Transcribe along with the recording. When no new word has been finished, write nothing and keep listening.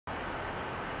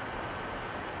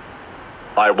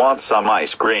I want some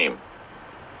ice cream.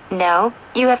 No,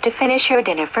 you have to finish your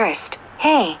dinner first.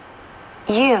 Hey.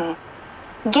 You.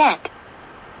 Get.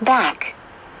 Back.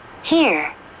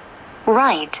 Here.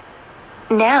 Right.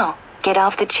 Now, get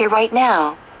off the chair right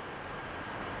now.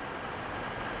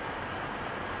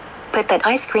 Put that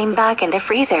ice cream back in the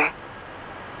freezer.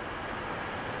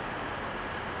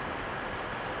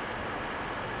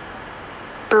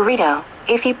 Burrito,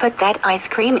 if you put that ice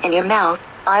cream in your mouth,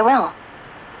 I will.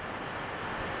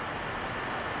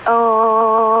 Oh.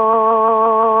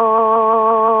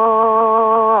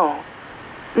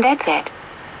 That's it.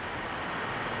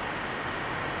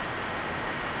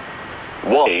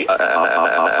 Why?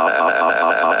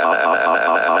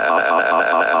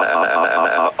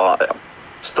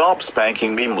 Stop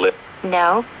spanking me, Mlip.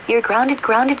 No, you're grounded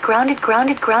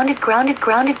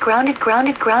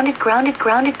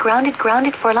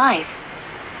for life.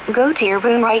 Go to your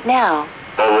room right now.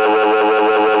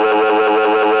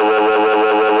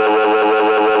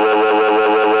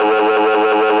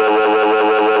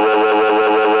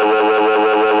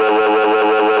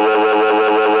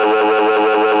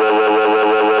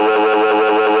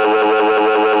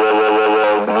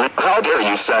 How dare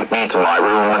you send me to my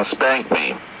room and spank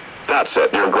me? That's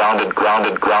it, you're grounded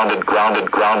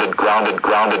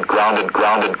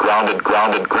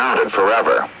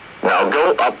forever. Now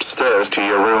go upstairs to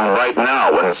your room right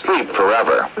now and sleep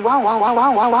forever.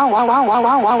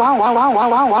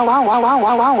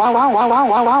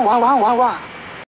 Wah.